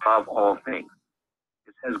as above all things.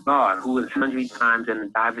 It says God, who in sundry times and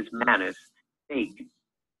in divers manners spake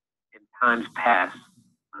in times past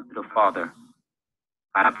unto the Father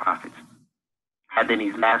by the prophets, hath in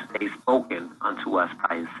these last days spoken unto us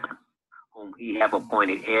by his Son, whom he hath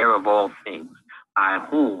appointed heir of all things, by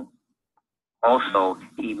whom also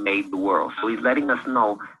he made the world. So he's letting us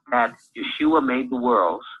know that Yeshua made the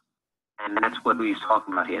worlds, and that's what he's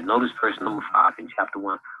talking about here. Notice verse number 5 in chapter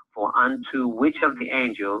 1. For unto which of the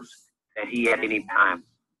angels said he at any time,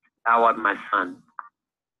 thou art my son,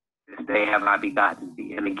 this day have I begotten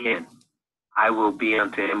thee. And again, I will be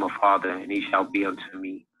unto him a father, and he shall be unto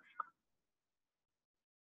me.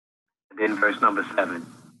 And then verse number 7,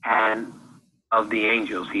 and of the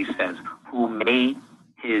angels, he says, who made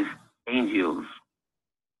his angels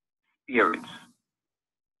spirits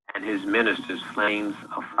and his ministers flames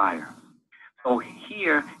of fire. So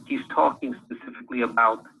here he's talking specifically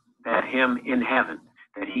about that him in heaven,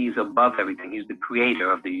 that he's above everything. He's the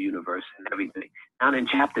creator of the universe and everything. Now in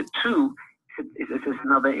chapter 2, it's just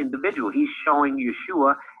another individual. He's showing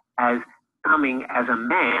Yeshua as coming as a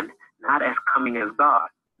man, not as coming as God.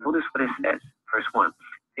 Notice what it says, verse 1.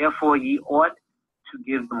 Therefore ye ought to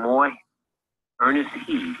give the more earnest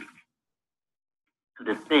heed to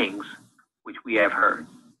the things which we have heard,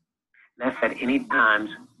 lest at any times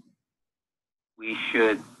we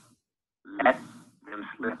should let them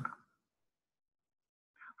slip.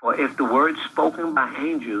 For if the word spoken by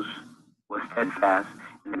angels was steadfast,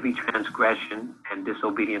 and every transgression and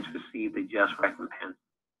disobedience received a just recompense,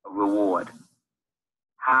 a reward,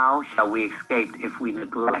 how shall we escape if we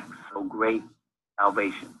neglect so great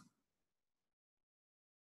salvation?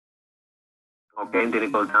 Okay, and then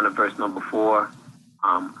it goes down to verse number 4,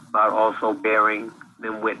 about also bearing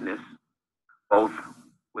them witness, both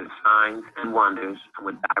with signs and wonders, and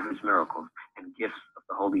with divers miracles and gifts of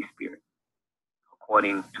the Holy Spirit,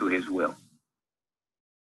 according to his will.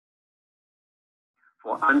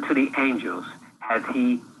 For unto the angels has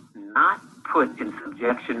he not put in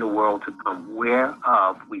subjection the world to come,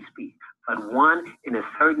 whereof we speak, but one in a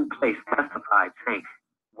certain place testified, saying,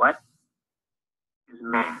 what is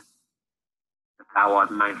man, that thou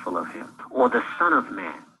art mindful of him, or the Son of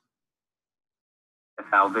Man, that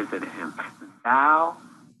thou visited him? Thou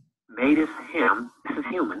madest him, this is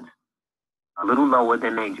humans, a little lower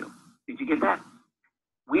than angels. Did you get that?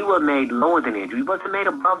 We were made lower than angels. We wasn't made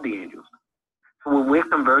above the angels. So when we're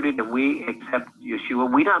converted and we accept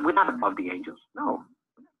Yeshua, we're not above the angels. No,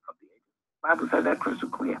 we're not above the angels. The Bible says that crystal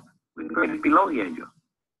clear. We're graded below the angels.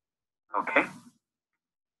 Okay?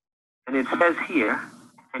 And it says here,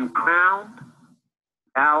 and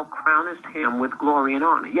thou crownest him with glory and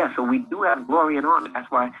honor. Yeah, so we do have glory and honor. That's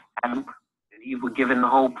why Adam and Eve were given the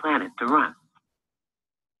whole planet to run.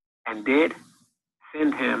 And did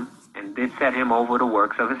send him and did set him over the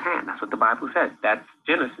works of his hand. That's what the Bible says. That's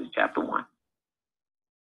Genesis chapter 1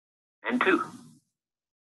 and 2.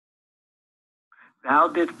 Thou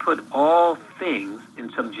didst put all things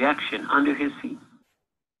in subjection under his feet.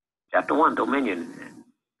 Chapter 1, dominion.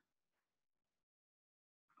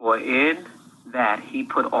 For in that he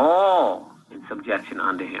put all in subjection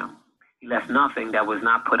under him. He left nothing that was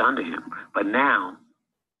not put under him. But now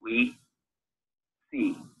we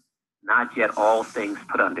see not yet all things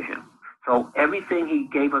put under him. So everything he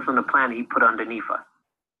gave us on the planet, he put underneath us.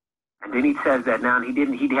 And then he says that now he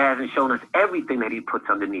hasn't shown us everything that he puts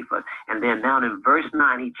underneath us. And then now in verse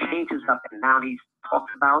 9, he changes up and now he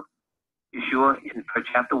talks about Yeshua in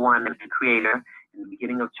chapter 1 as the creator. In the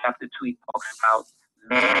beginning of chapter 2, he talks about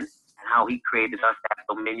man and how he created us that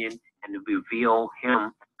dominion and to reveal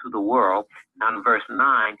him to the world. Now in verse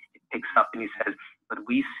 9, it picks up and he says, but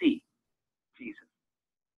we see Jesus,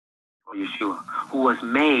 or Yeshua, who was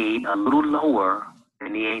made a little lower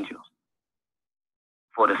than the angels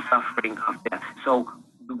for the suffering of death. So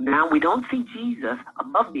now we don't see Jesus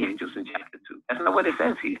above the angels in chapter 2. That's not what it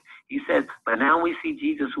says here. He says, but now we see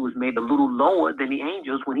Jesus who was made a little lower than the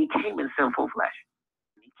angels when he came in sinful flesh.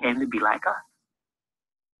 He came to be like us.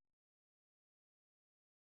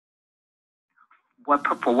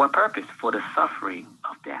 For what purpose? For the suffering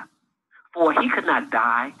of death. For he could not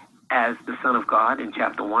die as the Son of God in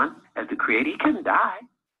chapter 1, as the Creator. He couldn't die.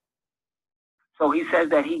 So he says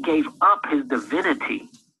that he gave up his divinity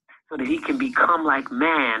so that he can become like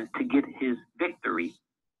man to get his victory,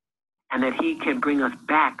 and that he can bring us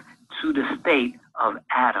back to the state of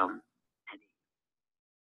Adam and Eve.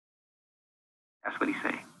 That's what he's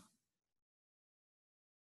saying.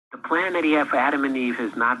 The plan that he had for Adam and Eve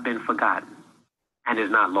has not been forgotten and is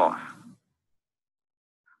not lost.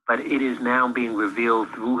 But it is now being revealed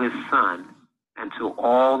through his Son and to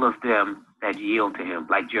all of them that yield to him,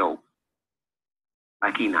 like Job,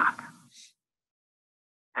 like Enoch,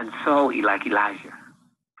 and so like Elijah.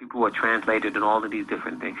 People were translated in all of these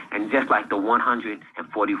different things. And just like the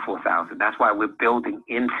 144,000, that's why we're building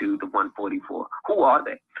into the 144. Who are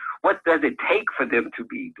they? What does it take for them to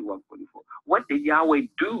be the 144? What did Yahweh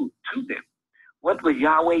do to them? What was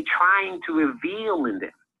Yahweh trying to reveal in them?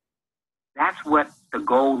 That's what the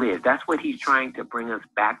goal is. That's what he's trying to bring us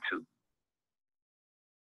back to.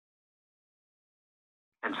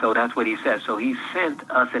 And so that's what he says. So he sent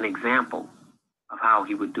us an example of how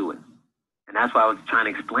he would do it. And that's why I was trying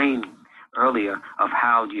to explain earlier of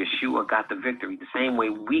how Yeshua got the victory, the same way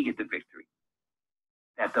we get the victory.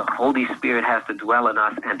 That the Holy Spirit has to dwell in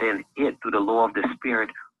us, and then it, through the law of the Spirit,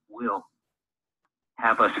 will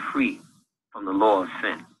have us free from the law of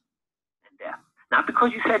sin and death. Not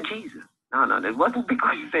because you said Jesus. No, it wasn't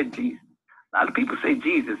because you said Jesus. A lot of people say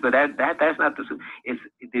Jesus, but that's not the truth. It's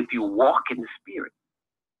if you walk in the Spirit.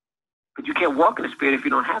 But you can't walk in the Spirit if you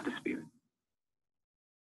don't have the Spirit.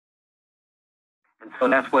 And so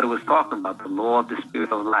that's what it was talking about, the law of the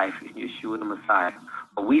Spirit of life in Yeshua the Messiah.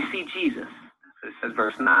 But we see Jesus, it says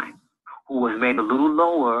verse 9, who was made a little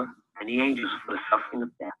lower than the angels for the suffering of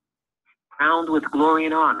death, crowned with glory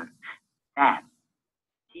and honor, that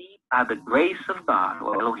he, by the grace of God,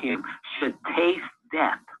 or Elo-him, should taste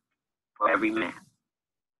death for every man.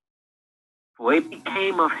 For it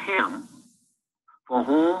became of him, for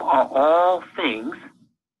whom are all things.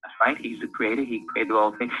 That's right, he's the creator, he created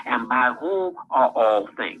all things, and by whom are all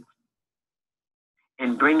things,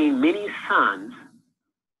 in bringing many sons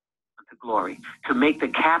unto glory, to make the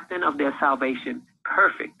captain of their salvation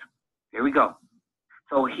perfect. Here we go.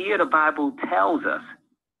 So here the Bible tells us,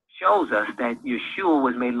 shows us that Yeshua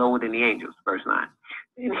was made lower than the angels, verse 9.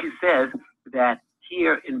 And he says that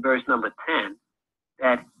here in verse number 10,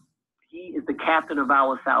 that he is the captain of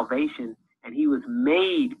our salvation, and he was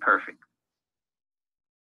made perfect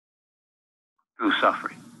through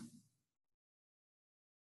suffering.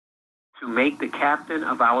 To make the captain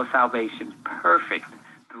of our salvation perfect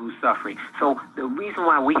through suffering. So the reason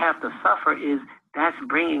why we have to suffer is that's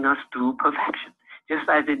bringing us through perfection, just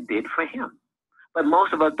as it did for him. But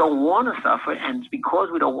most of us don't want to suffer, and because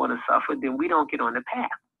we don't want to suffer, then we don't get on the path.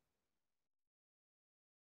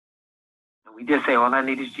 And we just say, all I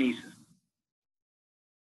need is Jesus.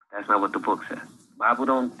 That's not what the book says. The Bible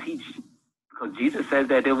don't teach, because Jesus says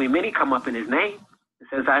that there will be many come up in his name. It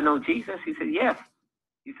says, I know Jesus. He said, yes.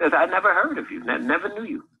 He says, I never heard of you, never knew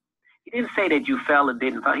you. He didn't say that you fell and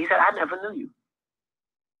didn't fall. He said, I never knew you.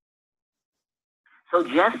 So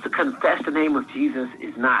just to confess the name of Jesus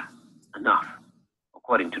is not enough,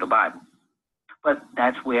 according to the Bible. But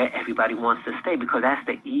that's where everybody wants to stay, because that's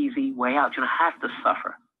the easy way out. You don't have to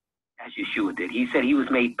suffer, as Yeshua did. He said he was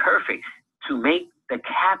made perfect to make the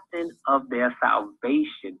captain of their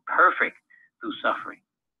salvation perfect through suffering.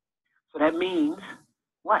 So that means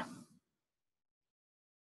what?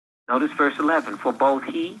 Notice verse 11. For both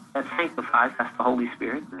he that sanctifies, that's the Holy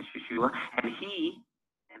Spirit, that's Yeshua, and he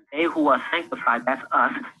and they who are sanctified, that's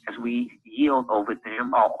us, as we yield over to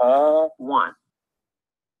him, are all one.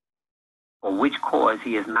 For which cause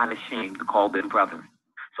he is not ashamed to call them brethren.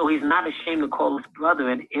 So he's not ashamed to call us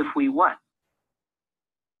brethren if we what?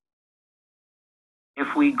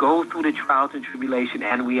 If we go through the trials and tribulation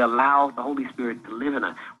and we allow the Holy Spirit to live in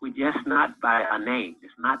us, we're just not by a name.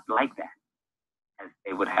 It's not like that, as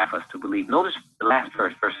they would have us to believe. Notice the last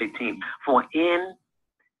verse, verse 18. For in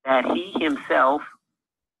that he himself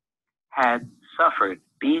had suffered,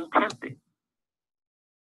 being tempted,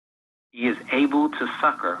 he is able to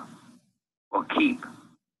succor or keep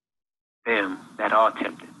them that are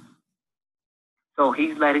tempted. So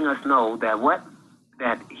he's letting us know that what?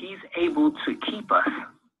 That he's able to keep us.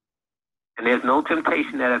 And there's no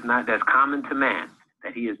temptation that's common to man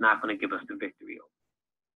that he is not going to give us the victory over.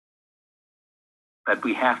 But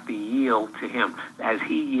we have to yield to him as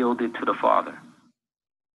he yielded to the Father.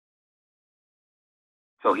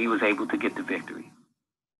 So he was able to get the victory.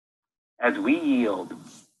 As we yield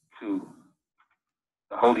to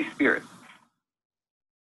the Holy Spirit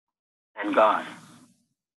and God,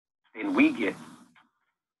 then we get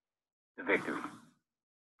the victory.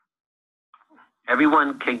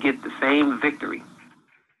 Everyone can get the same victory,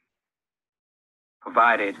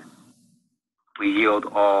 provided we yield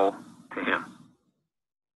all to him.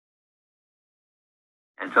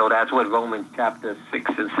 And so that's what Romans chapter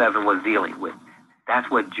 6 and 7 was dealing with. That's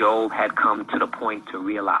what Job had come to the point to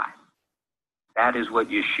realize. That is what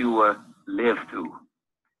Yeshua lived through.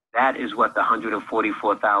 That is what the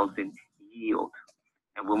 144,000 yield.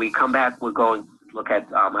 And when we come back, we're going to look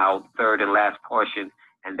at our third and last portion,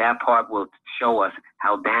 and that part will show us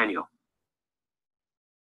how Daniel,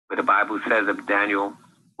 where the Bible says that Daniel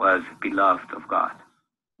was beloved of God.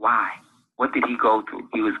 Why? What did he go through?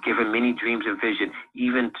 He was given many dreams and visions,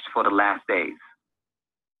 even for the last days,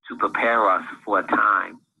 to prepare us for a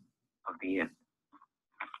time of the end.